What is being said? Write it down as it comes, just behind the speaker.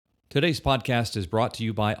Today's podcast is brought to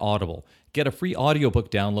you by Audible. Get a free audiobook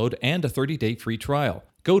download and a 30-day free trial.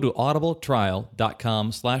 Go to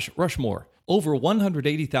audibletrial.com/Rushmore. Over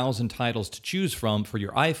 180,000 titles to choose from for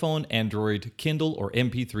your iPhone, Android, Kindle, or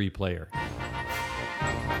MP3 player.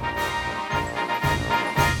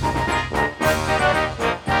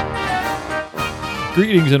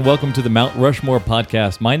 Greetings and welcome to the Mount Rushmore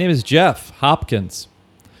podcast. My name is Jeff Hopkins.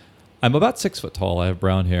 I'm about 6 foot tall, I have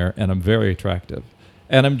brown hair, and I'm very attractive.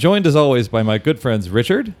 And I'm joined, as always, by my good friends,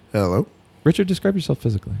 Richard. Hello. Richard, describe yourself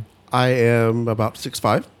physically. I am about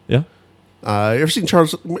 6'5". Yeah? You ever seen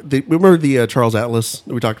Charles? Remember the Charles Atlas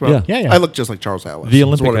that we talked about? Yeah. I look just like Charles Atlas. The That's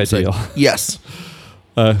Olympic what I'm saying. ideal. Yes.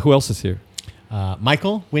 Who else is here?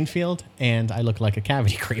 Michael Winfield, and I look like a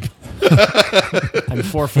cavity creep. I'm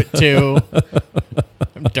 4'2".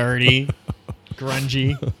 I'm dirty,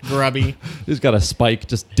 grungy, grubby. He's got a spike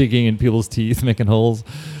just digging in people's teeth, making holes.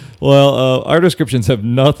 Well, our descriptions have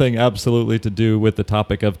nothing absolutely to do with the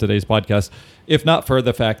topic of today's podcast, if not for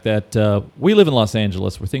the fact that we live in Los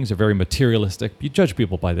Angeles, where things are very materialistic. You judge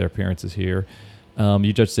people by their appearances here.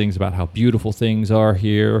 You judge things about how beautiful things are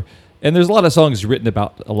here. And there's a lot of songs written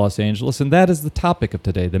about Los Angeles, and that is the topic of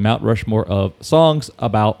today, the Mount Rushmore of songs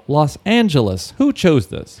about Los Angeles. Who chose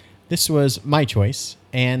this? This was my choice,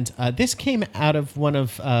 and this came out of one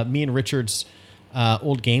of me and Richard's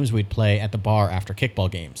old games we'd play at the bar after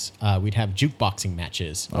kickball games. We'd have jukeboxing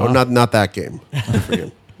matches. Oh, not that game. Good for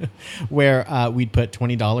you. Where we'd put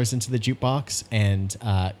 $20 into the jukebox and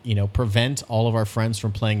prevent all of our friends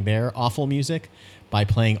from playing their awful music by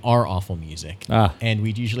playing our awful music. And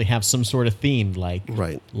we'd usually have some sort of theme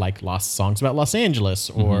like lost songs about Los Angeles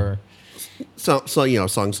or So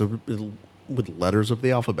songs with letters of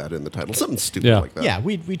the alphabet in the title, something stupid like that. Yeah,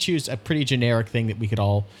 we choose a pretty generic thing that we could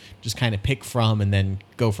all just kind of pick from and then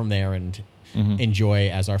go from there and enjoy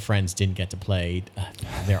as our friends didn't get to play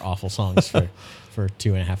their awful songs for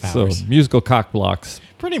 2.5 hours. So, musical cock blocks.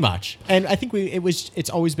 Pretty much. And I think it's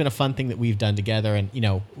always been a fun thing that we've done together. And,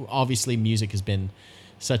 obviously music has been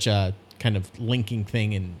such a kind of linking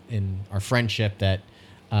thing in our friendship that,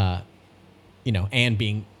 and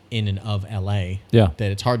being in and of LA, that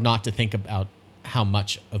it's hard not to think about how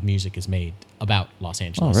much of music is made about Los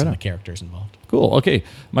Angeles and the characters involved. Cool. Okay.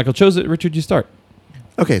 Michael chose it. Richard, you start.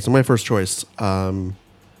 Okay, so my first choice,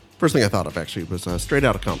 first thing I thought of actually was Straight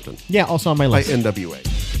Outta Compton. Yeah, also on my By list. NWA.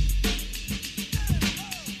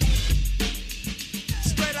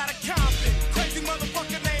 Straight outta Compton, crazy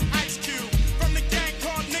motherfucker named Ice Cube. From the gang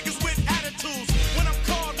called niggas with attitudes. When I'm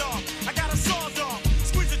called off, I got a sawed off.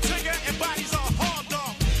 Squeeze the trigger and bodies are hauled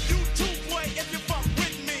off. You too, boy, if you fuck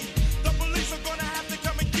with me. The police are gonna have to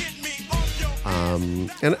come and get me off your ass.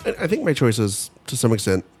 And I think my choices, to some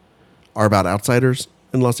extent, are about outsiders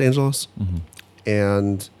in Los Angeles.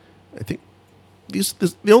 And I think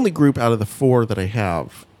the only group out of the four that I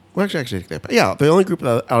have, the only group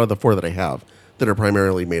out of the four that I have that are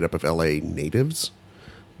primarily made up of LA natives.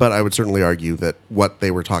 But I would certainly argue that what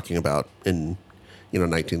they were talking about in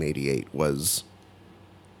 1988 was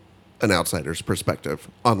an outsider's perspective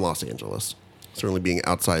on Los Angeles, certainly being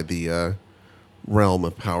outside the realm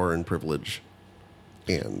of power and privilege.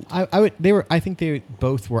 And I think they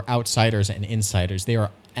both were outsiders and insiders. They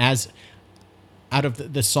are out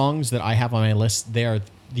of the songs that I have on my list, they are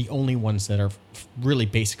the only ones that are really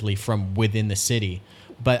basically from within the city.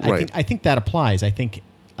 But I think that applies. I think,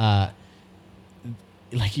 like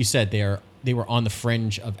you said, they were on the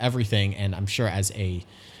fringe of everything, and I'm sure as a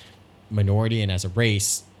minority and as a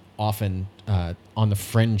race, often on the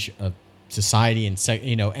fringe of society and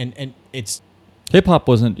and it's. Hip hop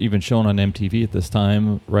wasn't even shown on MTV at this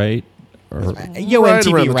time, right? Yo right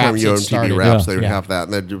MTV around the time Raps. Yo it MTV started. Raps, they would have that,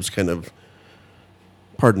 and then it was kind of,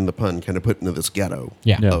 pardon the pun, kind of put into this ghetto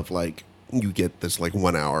of like you get this like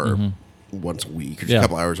 1 hour once a week, or a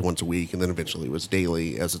couple hours once a week, and then eventually it was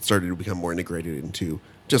daily as it started to become more integrated into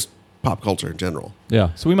just pop culture in general.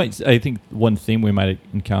 Yeah. So I think one theme we might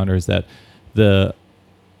encounter is that the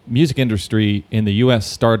music industry in the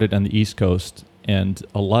U.S. started on the East Coast, and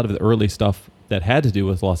a lot of the early stuff that had to do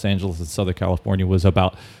with Los Angeles and Southern California was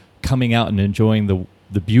about coming out and enjoying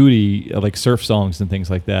the beauty of like surf songs and things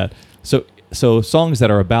like that. So songs that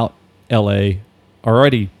are about LA are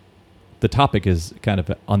already, the topic is kind of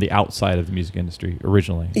on the outside of the music industry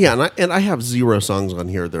originally. Yeah, and I have 0 songs on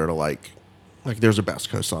here that are like there's a Best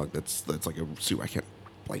Coast song that's like I can't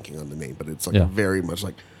blanking on the name, but it's like very much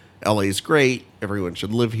like LA's great, everyone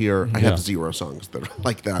should live here. I have 0 songs that are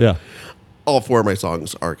like that. Yeah. All 4 of my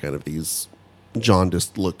songs are kind of these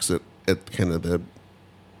jaundiced looks at kind of the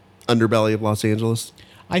underbelly of Los Angeles.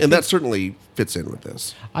 And that certainly fits in with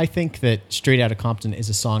this. I think that Straight Outta Compton is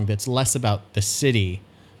a song that's less about the city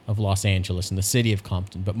of Los Angeles and the city of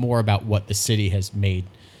Compton, but more about what the city has made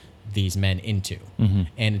these men into.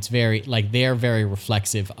 And it's very, like, they're very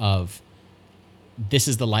reflexive of this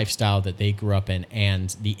is the lifestyle that they grew up in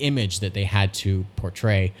and the image that they had to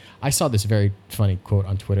portray. I saw this very funny quote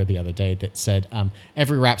on Twitter the other day that said,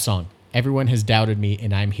 every rap song, everyone has doubted me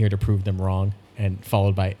and I'm here to prove them wrong. And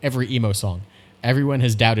followed by every emo song, everyone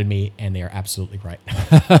has doubted me and they are absolutely right.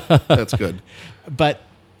 That's good. But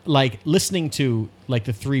like listening to like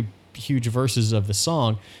the three huge verses of the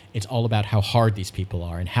song, it's all about how hard these people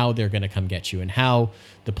are and how they're going to come get you and how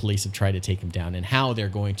the police have tried to take them down and how they're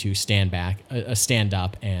going to stand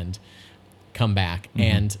up and come back.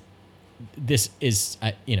 And this is,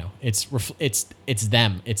 it's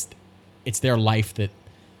them. It's their life that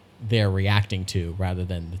they're reacting to rather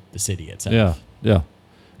than the city itself. Yeah, yeah.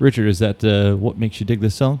 Richard, is that what makes you dig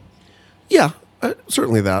this song? Yeah,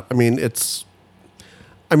 certainly that. I mean,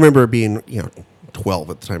 I remember being 12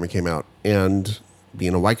 at the time it came out, and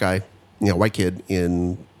being a white guy, white kid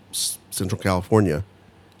in Central California.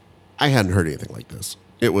 I hadn't heard anything like this.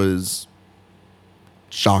 It was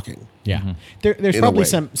shocking. Yeah, there's In a probably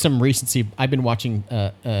way. some recency. I've been watching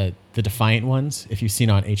the Defiant Ones, if you've seen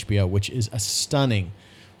on HBO, which is a stunning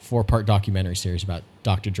 4-part documentary series about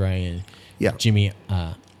Dr. Dre and Yeah. Jimmy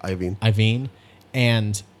Iovine.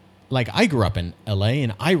 And like I grew up in LA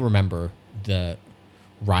and I remember the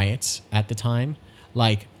riots at the time.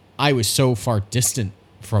 Like I was so far distant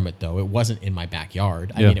from it though. It wasn't in my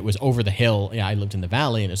backyard. I Yeah. mean, it was over the hill. Yeah, I lived in the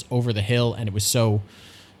valley and it was over the hill and it was so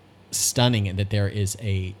stunning that there is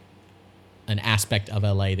an aspect of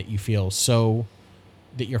LA that you feel so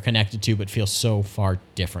that you're connected to but feel so far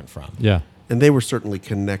different from. Yeah. And they were certainly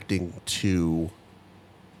connecting to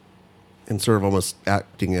and sort of almost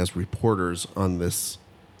acting as reporters on this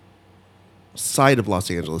side of Los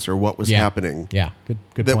Angeles or what was Yeah. happening. Yeah, good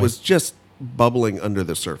That point. was just bubbling under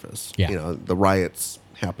the surface. Yeah. The riots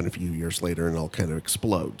happen a few years later and it all kind of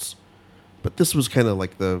explodes. But this was kind of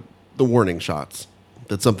like the warning shots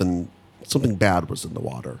that something bad was in the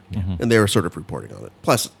water. And they were sort of reporting on it.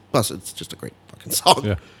 Plus it's just a great fucking song.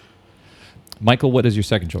 Yeah. Michael, what is your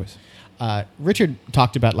second choice? Richard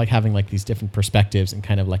talked about like having like these different perspectives and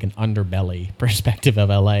kind of like an underbelly perspective of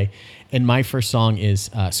LA. And my first song is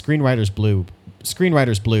Screenwriter's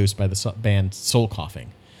Blues by the band Soul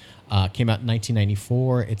Coughing. Came out in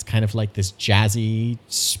 1994. It's kind of like this jazzy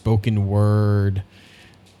spoken word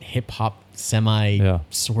hip hop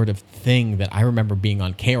sort of thing that I remember being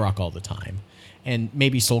on K-Rock all the time. And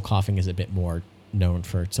maybe Soul Coughing is a bit more known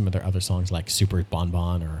for some of their other songs like Super Bon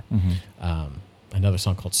Bon or another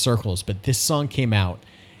song called Circles. But this song came out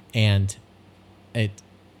and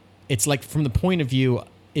it's like from the point of view,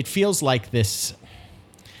 it feels like this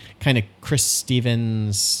kind of Chris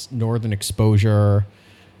Stevens, Northern Exposure,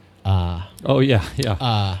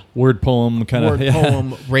 word poem kind of. word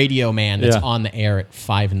poem radio man that's Yeah. on the air at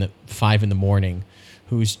 5 in the morning,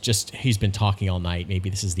 he's been talking all night. Maybe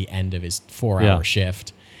this is the end of his 4-hour Yeah.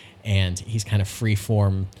 shift, and he's kind of free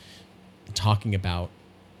form talking about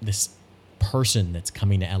this person that's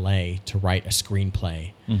coming to LA to write a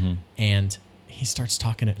screenplay, and he starts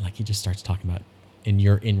talking about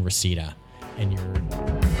you're in Reseda, and you're.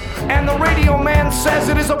 And the radio man says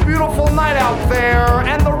it is a beautiful night out there.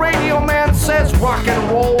 And the radio man says rock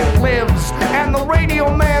and roll lives. And the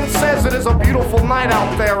radio man says it is a beautiful night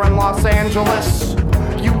out there in Los Angeles.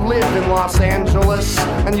 You live in Los Angeles,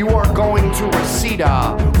 and you are going to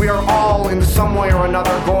Reseda. We are all in some way or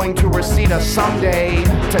another going to Reseda someday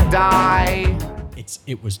to die.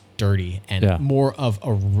 It was dirty and Yeah. more of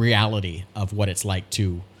a reality of what it's like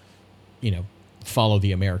to, follow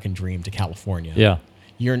the American dream to California. Yeah.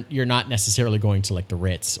 You're not necessarily going to like the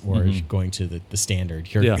Ritz or going to the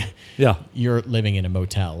Standard. You're Yeah. Yeah. you're living in a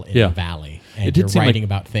motel in Yeah. the valley, It and did you're seem writing like-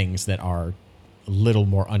 about things that are a little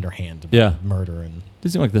more underhand about Yeah. murder and It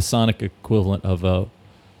seems like the sonic equivalent of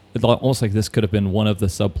almost like this could have been one of the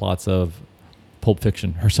subplots of Pulp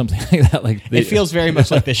Fiction or something like that. Like it feels very much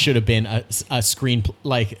like this should have been a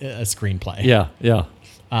screenplay. Yeah.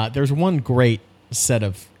 Yeah. There's one great set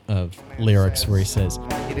of lyrics where he says,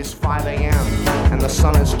 It is 5 a.m. and the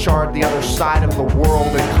sun has charred the other side of the world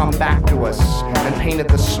and come back to us and painted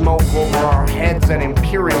the smoke over our heads an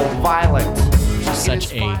imperial violet.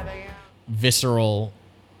 such a visceral,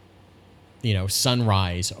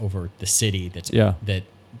 sunrise over the city. That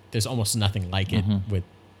there's almost nothing like it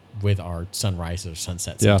with our sunrise or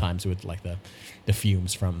sunset. Yeah. Sometimes with like the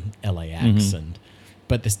fumes from LAX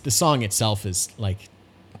but the song itself is like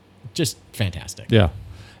just fantastic. Yeah.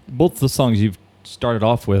 Both the songs you've started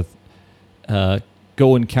off with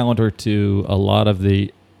go in counter to a lot of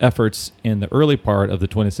the efforts in the early part of the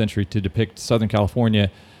 20th century to depict Southern California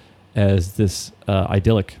as this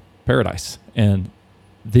idyllic paradise. And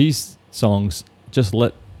these songs just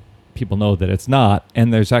let people know that it's not.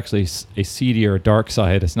 And there's actually a seedier, dark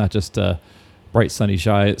side. It's not just bright, sunny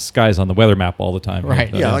skies on the weather map all the time.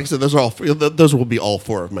 Right. Yeah, like I said, those will be all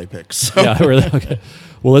 4 of my picks. So. Yeah, really. Okay.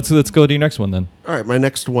 Well, let's go to your next one then. All right, my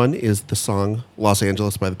next one is the song "Los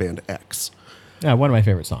Angeles" by the band X. Yeah, one of my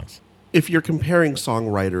favorite songs. If you're comparing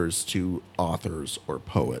songwriters to authors or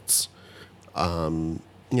poets, John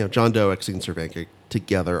Doe, Exene Cervenka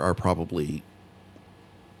together are probably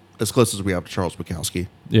as close as we have to Charles Bukowski.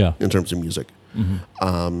 Yeah. In terms of music.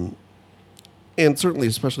 And certainly,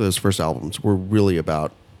 especially those first albums, were really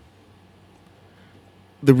about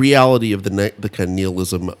the reality of the kind of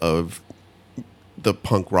nihilism of the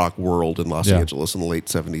punk rock world in Los Angeles in the late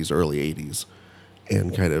 70s, early 80s.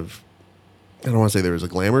 And kind of, I don't want to say there was a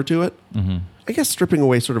glamour to it. I guess stripping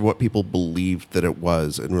away sort of what people believed that it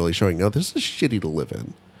was and really showing, no, this is shitty to live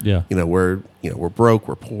in. Yeah. We're broke,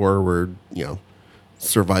 we're poor, we're,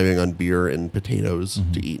 surviving on beer and potatoes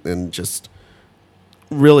to eat, and just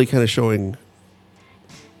really kind of showing,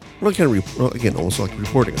 again, almost like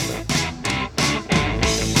reporting on that.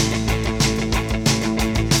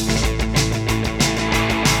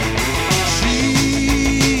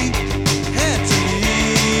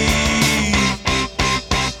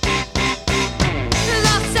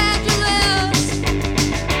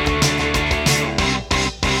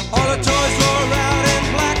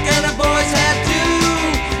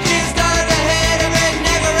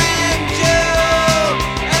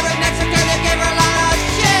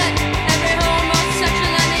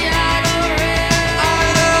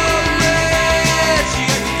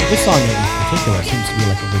 This song in particular seems to be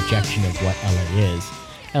like a rejection of what LA is.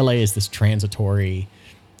 LA is this transitory,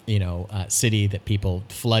 city that people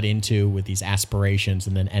flood into with these aspirations,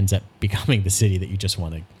 and then ends up becoming the city that you just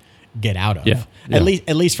want to get out of. Yeah. At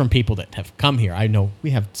least from people that have come here. I know we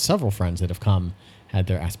have several friends that have come, had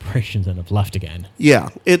their aspirations, and have left again. Yeah,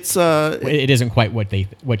 it's It isn't quite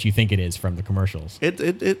what you think it is from the commercials.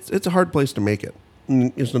 it's a hard place to make it.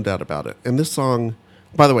 There's no doubt about it. And this song,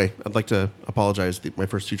 by the way, I'd like to apologize. My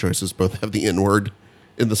first 2 choices both have the N-word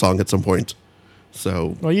in the song at some point.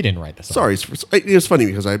 So, Well, you didn't write the song. sorry. It was funny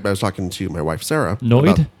because I was talking to my wife, Sarah.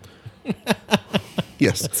 Noid?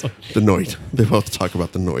 Yes, the Noid. They both talk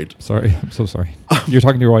about the Noid. Sorry. I'm so sorry. You're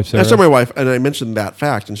talking to your wife, Sarah. I saw my wife, and I mentioned that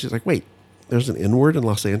fact, and she's like, wait, there's an N-word in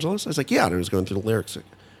Los Angeles? I was like, yeah, and I was going through the lyrics.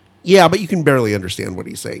 Yeah, but you can barely understand what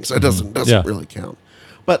he's saying, so it doesn't Yeah. really count.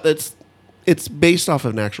 But it's based off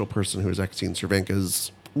of an actual person who was Exene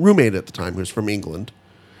Cervenka's roommate at the time, who was from England,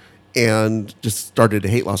 and just started to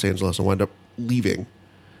hate Los Angeles and wound up leaving.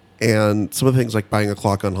 And some of the things like buying a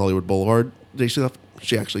clock on Hollywood Boulevard,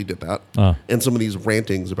 she actually did that. And some of these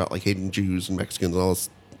rantings about like hating Jews and Mexicans and all this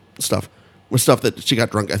stuff was stuff that she got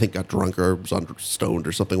drunk or was stoned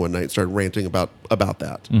or something one night and started ranting about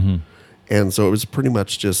that. And so it was pretty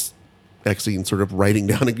much just Exene sort of writing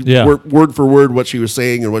down word for word what she was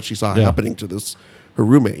saying and what she saw happening to her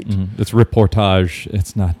roommate. It's reportage.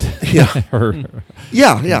 It's not her.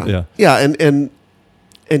 Yeah. And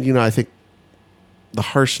I think the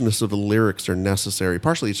harshness of the lyrics are necessary.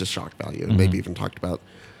 Partially it's just shock value, and maybe even talked about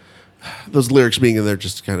those lyrics being in there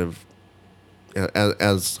just kind of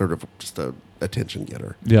as sort of just a attention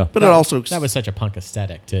getter. Yeah. But it also That was such a punk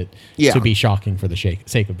aesthetic to Yeah. be shocking for the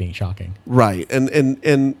sake of being shocking. right.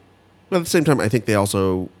 And but at the same time, I think they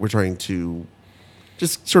also were trying to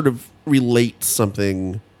just sort of relate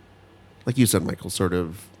something, like you said, Michael, sort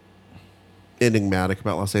of enigmatic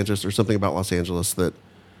about Los Angeles, or something about Los Angeles that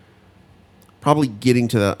probably getting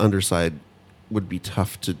to that underside would be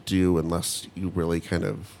tough to do unless you really kind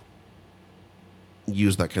of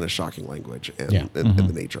use that kind of shocking language and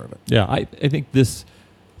the nature of it. Yeah, I think this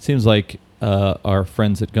seems like our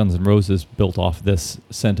friends at Guns N' Roses built off this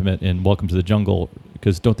sentiment in Welcome to the Jungle,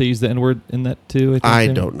 because don't they use the N-word in that too? I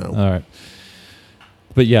don't know. All right.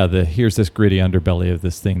 But yeah, here's this gritty underbelly of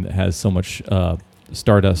this thing that has so much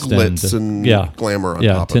stardust Glitz and glamour on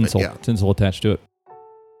top tinsel, of it. tinsel attached to it.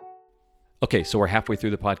 Okay, so we're halfway through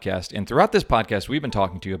the podcast, and throughout this podcast, we've been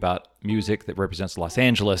talking to you about music that represents Los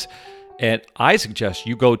Angeles, and I suggest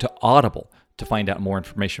you go to Audible to find out more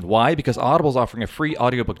information. Why? Because Audible is offering a free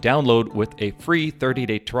audiobook download with a free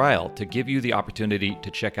 30-day trial to give you the opportunity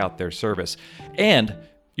to check out their service. And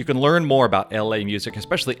You can learn more about LA music,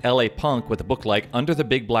 especially LA punk, with a book like Under the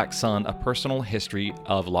Big Black Sun, A Personal History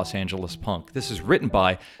of Los Angeles Punk. This is written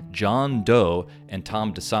by John Doe and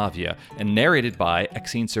Tom DeSavia and narrated by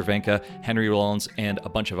Exene Cervenka, Henry Rollins, and a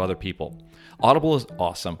bunch of other people. Audible is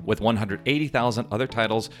awesome. With 180,000 other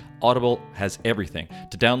titles, Audible has everything.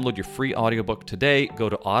 To download your free audiobook today, go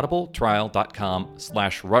to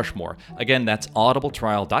audibletrial.com/Rushmore. Again, that's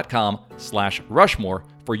audibletrial.com/Rushmore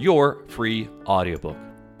for your free audiobook.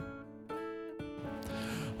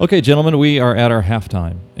 Okay, gentlemen, we are at our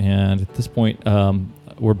halftime. And at this point,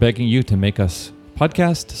 we're begging you to make us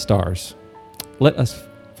podcast stars. Let us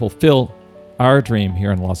fulfill our dream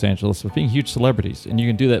here in Los Angeles of being huge celebrities. And you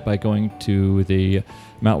can do that by going to the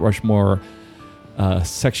Mount Rushmore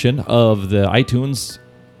section of the iTunes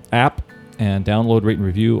app and download, rate, and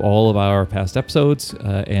review all of our past episodes,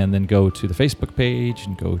 and then go to the Facebook page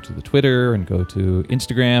and go to the Twitter and go to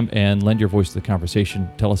Instagram and lend your voice to the conversation.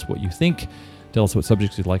 Tell us what you think. Tell us what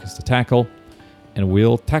subjects you'd like us to tackle, and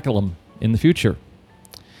we'll tackle them in the future.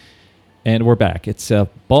 And we're back. It's a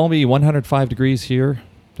balmy 105 degrees here.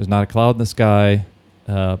 There's not a cloud in the sky.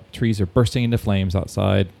 Trees are bursting into flames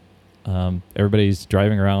outside. Everybody's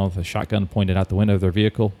driving around with a shotgun pointed out the window of their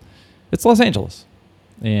vehicle. It's Los Angeles.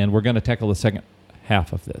 And we're going to tackle the second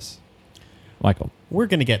half of this. Michael. We're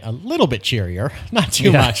going to get a little bit cheerier. Not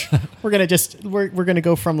too much. We're going to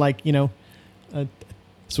go from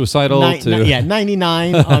suicidal to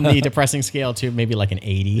 99 on the depressing scale to maybe like an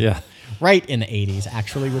 80. Yeah. Right in the 80s,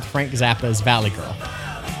 actually, with Frank Zappa's Valley Girl.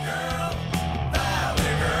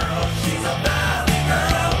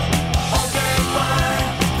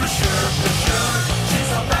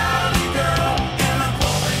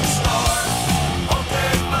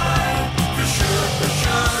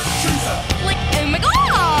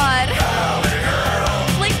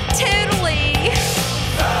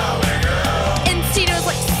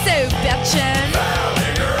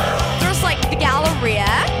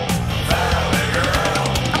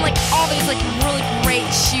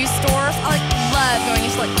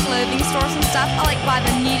 Stores and stuff. I buy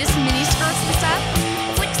the neatest mini skirts and stuff.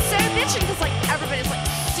 It's so bitchin' because everybody's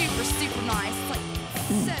super, super nice.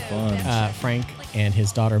 It's so bitchin'. Frank and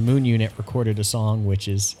his daughter Moon Unit recorded a song which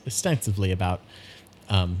is ostensibly about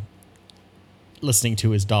listening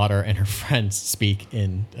to his daughter and her friends speak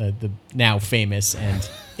in the now famous and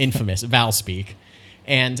infamous Val speak.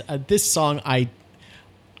 And this song,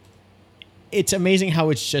 it's amazing how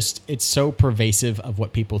it's so pervasive of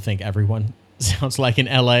what people think everyone sounds like in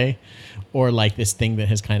LA, or this thing that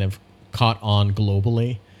has kind of caught on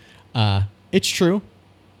globally. It's true.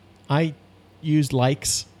 I use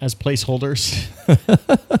likes as placeholders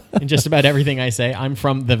in just about everything I say. I'm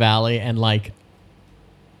from the Valley, and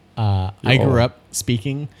I grew up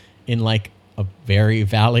speaking in a very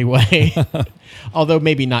Valley way, although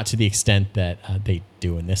maybe not to the extent that they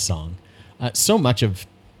do in this song. So much of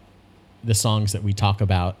the songs that we talk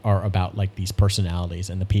about are about these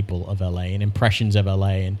personalities and the people of LA and impressions of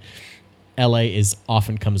LA, and LA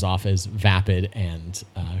often comes off as vapid and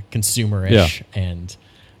consumerish and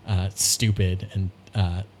stupid, and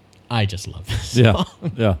I just love this song.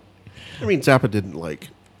 Yeah. I mean, Zappa didn't like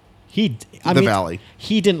the Valley.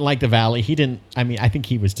 He didn't like the Valley. He didn't. I mean, I think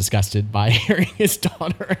he was disgusted by hearing his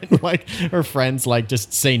daughter and her friends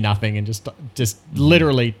just say nothing and just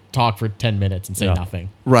literally talk for 10 minutes and say nothing.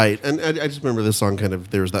 Right, and I just remember this song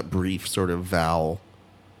there was that brief sort of Val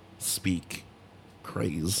speak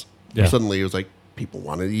craze. Yeah. Suddenly it was people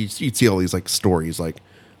wanted. You'd see all these stories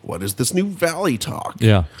what is this new Valley talk?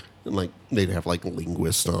 Yeah, and they'd have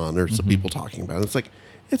linguists on or some people talking about it. It's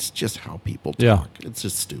it's just how people talk. Yeah. It's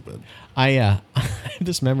just stupid. I have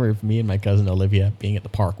this memory of me and my cousin Olivia being at the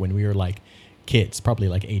park when we were kids, probably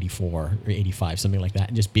 84 or 85, something like that,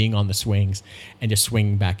 and just being on the swings and just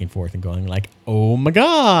swinging back and forth and going oh my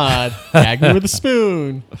God, gag me with a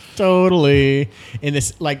spoon. Totally. In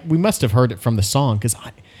this, we must have heard it from the song, because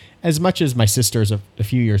as much as my sister's a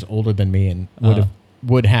few years older than me and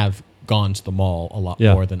would have gone to the mall a lot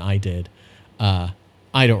more than I did, I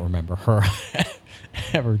don't remember her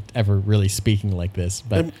ever really speaking like this.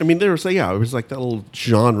 But I mean, there was it was that little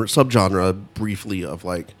subgenre briefly of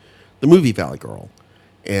the movie Valley Girl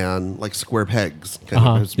and Square Pegs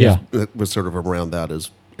that was sort of around that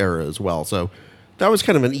era as well. So that was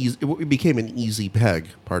kind of it became an easy peg,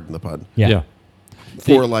 pardon the pun. Yeah.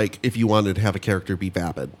 For if you wanted to have a character be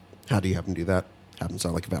vapid, how do you have them do that? Have them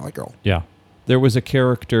sound like a Valley Girl. Yeah. There was a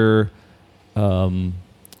character,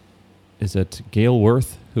 is it Gail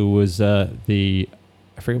Worth, who was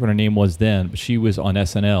I forget what her name was then, but she was on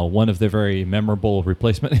SNL, one of the very memorable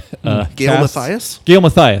replacement Gail Mathias? Gail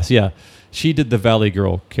Mathias, yeah. she did the Valley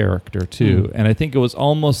Girl character too, and I think it was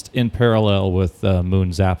almost in parallel with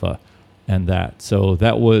Moon Zappa, and that. So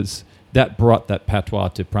that brought that patois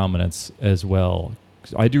to prominence as well.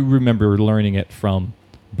 I do remember learning it from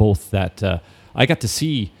both that. I got to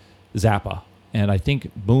see Zappa, and I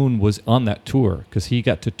think Moon was on that tour because he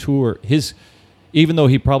got to tour his. Even though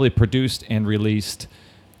he probably produced and released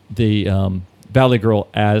the Valley Girl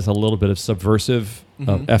as a little bit of subversive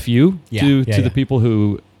FU to the people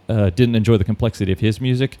who didn't enjoy the complexity of his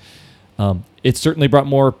music, it certainly brought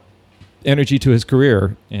more energy to his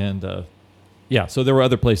career. And so there were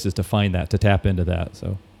other places to find that, to tap into that.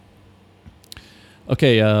 So,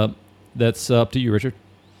 okay, that's up to you, Richard.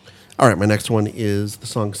 All right, my next one is the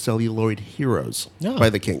song Celluloid Heroes by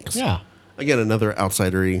the Kinks. Yeah. Again, another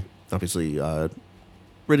outsidery, obviously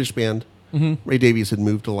British band. Ray Davies had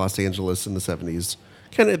moved to Los Angeles in the 70s,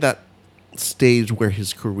 kind of at that stage where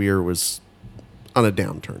his career was on a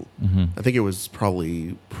downturn. I think it was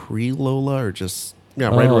probably pre-Lola or just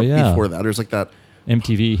before that. There's like that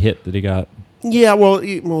MTV hit that he got. Yeah, well,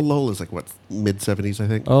 Lola's like what, mid-70s, I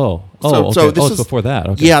think. So this is before that.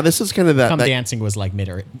 Okay. Yeah, this is kind of that. Come that Dancing was like mid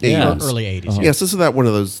or Yeah. early 80s. Yes, this is that one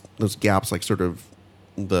of those gaps, like sort of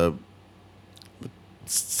the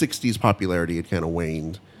 60s popularity had kind of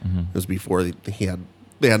waned. It was before they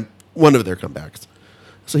had one of their comebacks.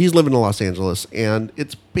 So he's living in Los Angeles, and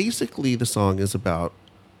it's basically, the song is about,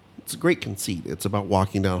 it's a great conceit. It's about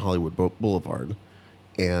walking down Hollywood Boulevard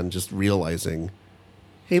and just realizing,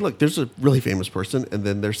 hey, look, there's a really famous person, and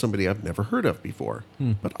then there's somebody I've never heard of before.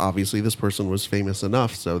 But obviously this person was famous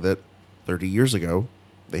enough so that 30 years ago,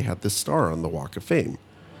 they had this star on the Walk of Fame.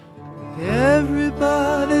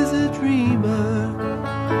 Everybody's a dreamer,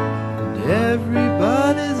 and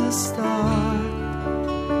everybody's a star,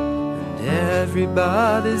 and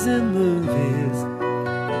everybody's in movies.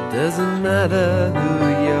 Doesn't matter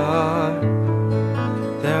who you are.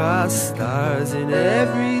 There are stars in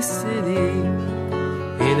every city,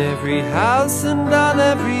 in every house and on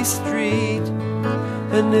every street.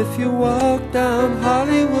 And if you walk down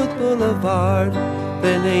Hollywood Boulevard,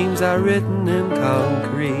 their names are written in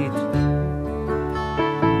concrete.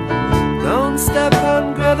 Don't step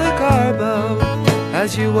on Greta Garbo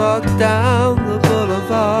as you walk down the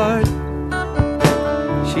boulevard.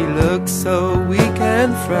 She looks so weak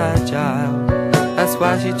and fragile. That's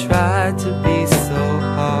why she tried to be so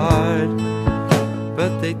hard.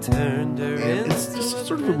 But they turned her And it's just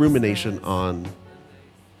sort of a rumination on,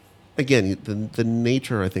 again, the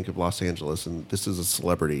nature, I think, of Los Angeles. And this is a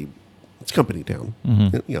celebrity, it's company town.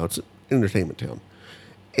 You know, it's an entertainment town.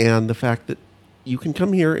 And the fact that you can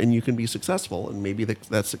come here and you can be successful, and maybe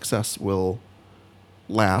that success will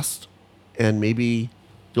last, and maybe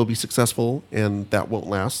you'll be successful and that won't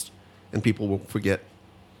last, and people will forget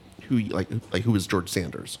who is George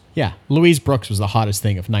Sanders. Yeah, Louise Brooks was the hottest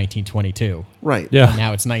thing of 1922. Right. Yeah. And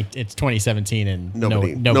now it's 2017 and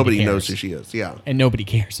Nobody nobody knows cares. who she is. Yeah. And nobody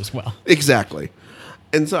cares as well. Exactly.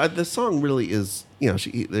 And so the song really is, you know,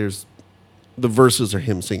 there's the verses are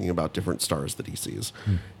him singing about different stars that he sees.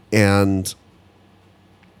 And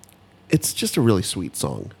it's just a really sweet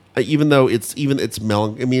song. Even though it's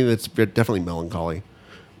melancholy. I mean, it's definitely melancholy.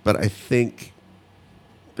 But I think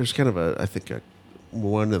there's kind of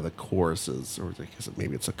one of the choruses, or I guess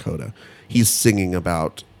maybe it's a coda. He's singing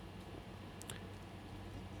about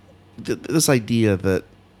this idea that,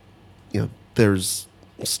 you know, there's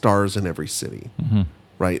stars in every city,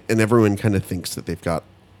 right? And everyone kind of thinks that they've got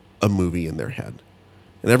a movie in their head,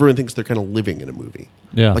 and everyone thinks they're kind of living in a movie.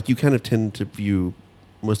 Yeah. Like you kind of tend to view,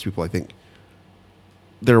 most people, I think,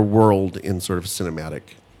 their world in sort of cinematic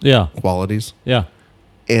qualities. Yeah.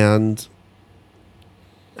 And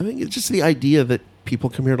I think it's just the idea that people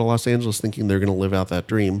come here to Los Angeles thinking they're going to live out that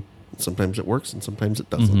dream. And sometimes it works and sometimes it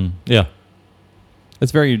doesn't. Yeah.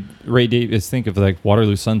 It's very Ray Davies. Think of like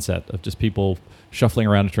Waterloo Sunset, of just people shuffling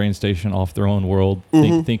around a train station off their own world,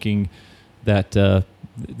 thinking that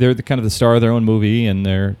they're the kind of the star of their own movie, and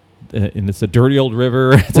and it's a dirty old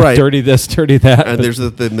river. It's a dirty this, dirty that. And there's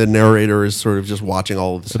the narrator is sort of just watching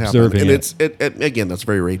all of this Observing happen. And again, that's a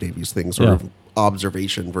very Ray Davies thing, sort of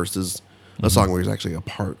observation versus a song where he's actually a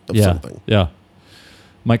part of something. Yeah.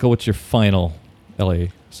 Michael, what's your final LA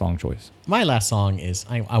song choice? My last song is,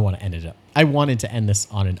 I want to end it up. I wanted to end this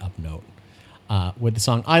on an up note with the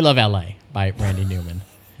song I Love LA by Randy Newman.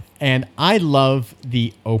 And I love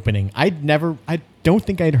the opening. I don't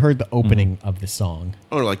think I'd heard the opening of the song.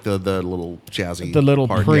 Or like the little jazzy The little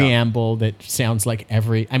part, preamble that sounds like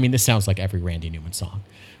this sounds like every Randy Newman song.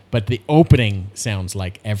 But the opening sounds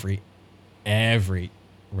like every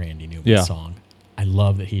Randy Newman song. I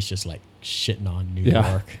love that he's just like shitting on New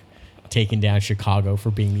York. taking down Chicago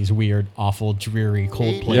for being these weird, awful, dreary,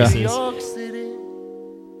 cold New places. York City,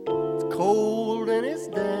 it's cold and it's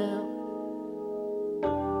damp,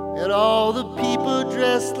 and all the people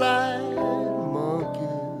dressed like monkeys.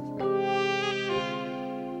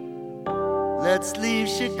 Let's leave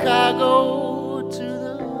Chicago to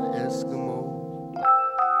the Eskimos.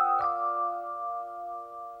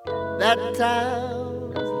 That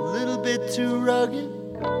town's a little bit too rugged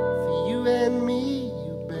for you and me,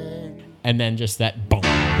 you bet. And then just that boom,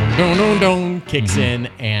 dun, dun, dun, dun, kicks in,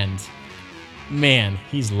 and man,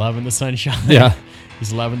 he's loving the sunshine. Yeah.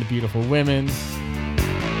 He's loving the beautiful women.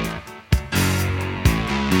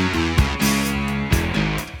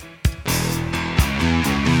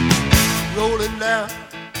 Rolling down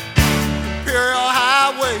Imperial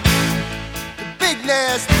Highway, the big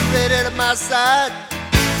nasty red at my side.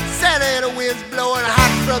 Santa Ana winds blowing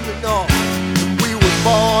hot from the north, and we were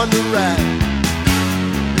born to ride.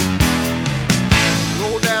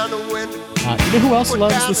 Roll down the window. You know who else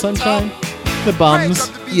loves the sunshine? The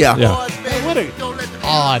Bums. Yeah. What an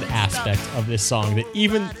odd aspect of this song that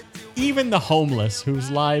even the homeless,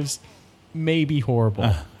 whose lives may be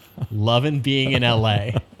horrible, loving being in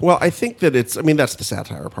LA. Well, I think that it's. I mean, that's the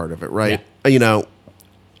satire part of it, right? You know,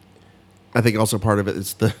 I think also part of it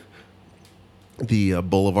is the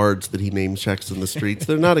boulevards that he name checks in the streets.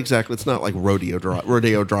 They're not exactly. It's not like Rodeo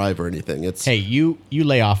Drive or anything. It's Hey, you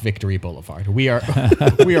lay off Victory Boulevard. We are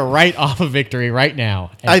right off of Victory right now,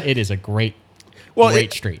 and it is a great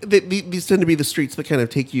street. These tend to be the streets that kind of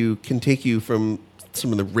take you from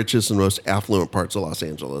some of the richest and most affluent parts of Los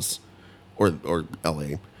Angeles, or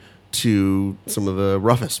LA, to some of the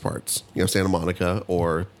roughest parts. You know, Santa Monica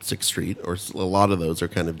or 6th Street, or a lot of those are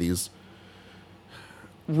kind of these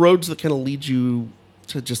roads that kind of lead you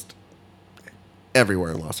to just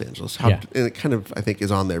everywhere in Los Angeles. And it kind of, I think, is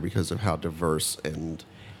on there because of how diverse and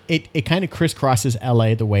it kind of crisscrosses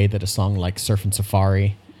LA the way that a song like Surf and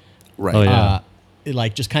Safari, right. Oh, yeah. it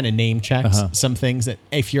like just kind of name checks some things that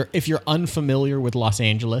if you're unfamiliar with Los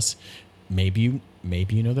Angeles, maybe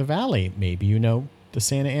you know the Valley, maybe you know the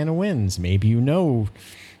Santa Ana winds, maybe you know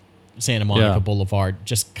Santa Monica Boulevard,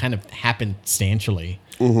 just kind of happenstantially.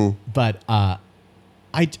 But I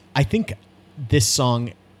think this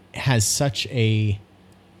song has such a,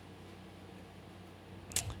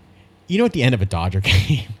 you know, at the end of a Dodger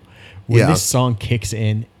game, when this song kicks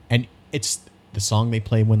in, and it's the song they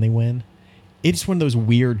play when they win, it's one of those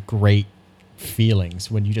weird, great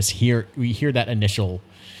feelings when you just hear the initial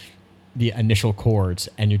chords,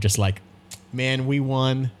 and you're just like, man, we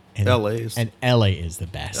won. And LA is the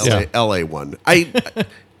best. LA won.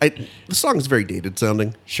 The song is very dated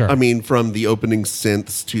sounding. Sure. I mean, from the opening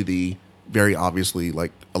synths to the very obviously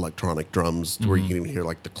like electronic drums, to where you can even hear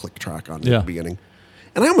like the click track on the beginning.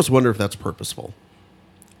 And I almost wonder if that's purposeful.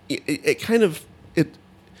 It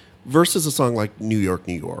versus a song like New York,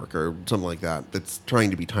 New York, or something like that, that's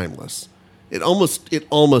trying to be timeless. It almost,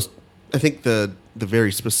 I think the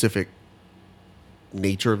very specific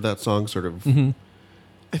nature of that song sort of,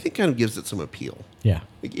 I think kind of gives it some appeal. Yeah.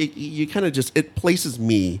 You kind of just, it places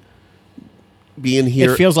me being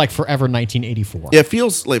here. It feels like forever 1984. It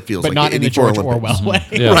feels but like not in the George Olympics. Orwell way.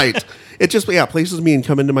 Yeah. Right. It just, places me and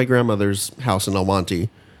coming to my grandmother's house in El Monte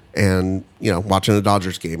and, you know, watching a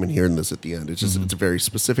Dodgers game and hearing this at the end. It's just, it's a very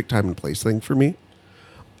specific time and place thing for me.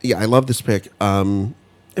 Yeah, I love this pick. I mean,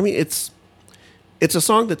 it's a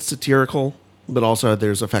song that's satirical, but also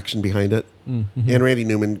there's affection behind it. And Randy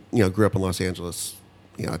Newman, you know, grew up in Los Angeles.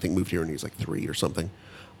 You know, I think moved here when he was like 3 or something.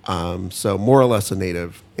 So more or less a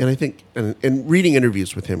native. And I think, and reading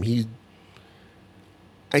interviews with him,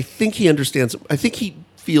 I think he understands, I think he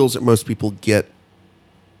feels that most people get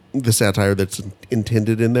the satire that's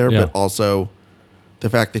intended in there, but also the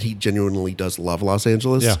fact that he genuinely does love Los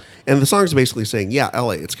Angeles. Yeah. And the song's basically saying, yeah,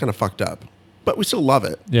 LA, it's kind of fucked up, but we still love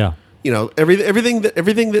it. Yeah. You know, everything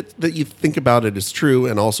that you think about it is true,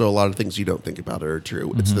 and also a lot of things you don't think about it are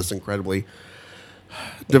true. It's this incredibly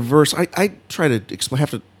diverse. I try to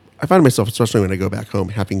explain. I find myself, especially when I go back home,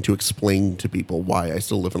 having to explain to people why I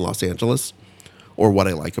still live in Los Angeles or what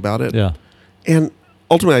I like about it. Yeah. And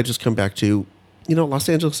ultimately, I just come back to, you know, Los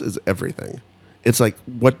Angeles is everything. It's like,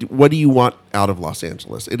 what do you want out of Los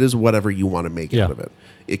Angeles? It is whatever you want to make out of it.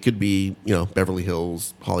 It could be, you know, Beverly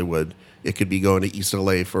Hills, Hollywood. It could be going to East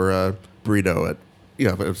LA for a burrito at, you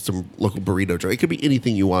know, some local burrito joint. It could be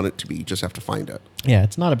anything you want it to be. You just have to find it. Yeah,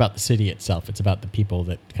 it's not about the city itself. It's about the people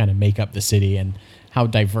that kind of make up the city and how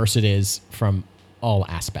diverse it is from all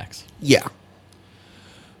aspects. Yeah.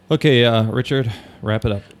 Okay, Richard, wrap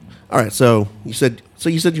it up. All right. So you said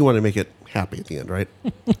you want to make it happy at the end, right?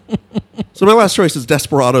 So my last choice is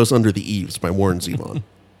Desperados Under the Eaves by Warren Zevon.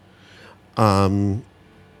 And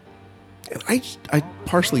I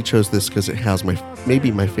partially chose this because it has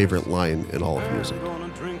maybe my favorite line in all of music. Gonna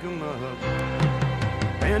drink 'em up.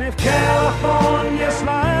 And if California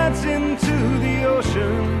slides into the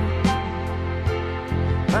ocean,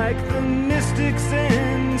 like the mystics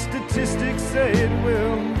and statistics say it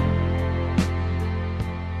will,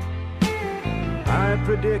 I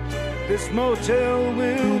predict this motel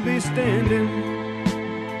will be standing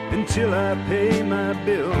until I pay my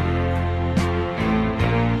bill.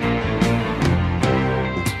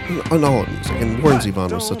 On all of music. And Warren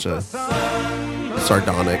Zevon was such a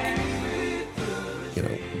sardonic,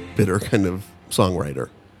 bitter kind of songwriter.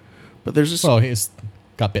 But there's just... Well, he's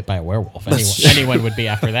got bit by a werewolf. That's Anyone would be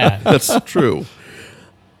after that. That's true.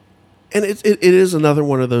 And it is another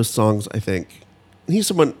one of those songs, I think. He's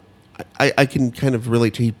someone I can kind of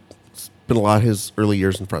relate to. He spent a lot of his early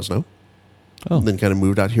years in Fresno. Oh. Then kind of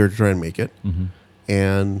moved out here to try and make it. Mm-hmm.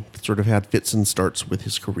 And sort of had fits and starts with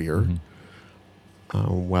his career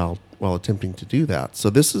while attempting to do that. So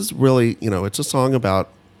this is really, it's a song about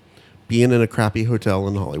being in a crappy hotel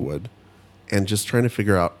in Hollywood and just trying to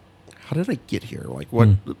figure out, how did I get here? Like, what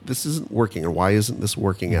this isn't working, and why isn't this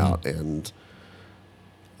working out? And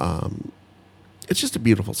it's just a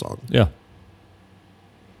beautiful song. Yeah.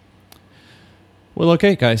 Well,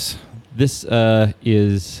 okay, guys. This has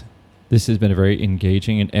been a very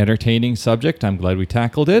engaging and entertaining subject. I'm glad we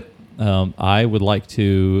tackled it. I would like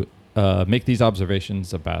to make these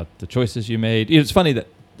observations about the choices you made. It's funny that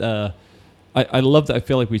I love that. I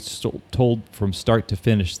feel like we told from start to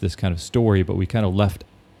finish this kind of story, but we kind of left.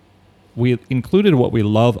 We included what we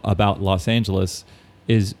love about Los Angeles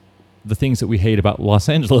is the things that we hate about Los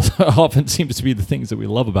Angeles often seems to be the things that we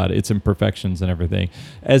love about it. Its imperfections and everything.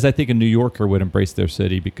 As I think a New Yorker would embrace their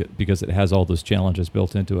city because it has all those challenges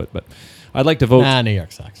built into it. But I'd like to vote. New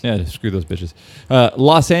York sucks. Yeah, screw those bitches.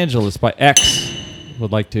 Los Angeles by X.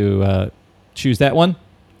 Would like to choose that one.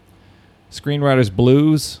 Screenwriters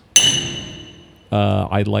Blues.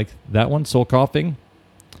 I like that one. Soul Coughing.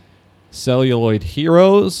 Celluloid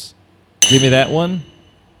Heroes. Give me that one.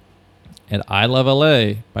 And I Love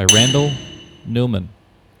LA by Randall Newman.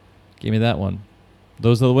 Give me that one.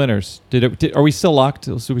 Those are the winners. Are we still locked?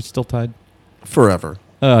 Are we still tied? Forever.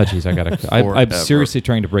 Oh, jeez, I'm seriously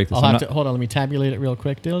trying to break this. Hold on, let me tabulate it real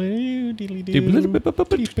quick.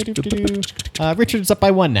 Richard's up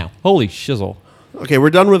by 1 now. Holy shizzle. Okay,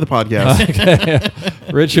 we're done with the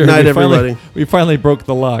podcast. Richard, Good night, everybody. We finally broke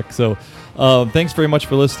the lock. So thanks very much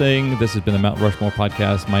for listening. This has been the Mount Rushmore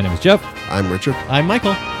podcast. My name is Jeff. I'm Richard. I'm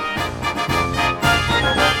Michael.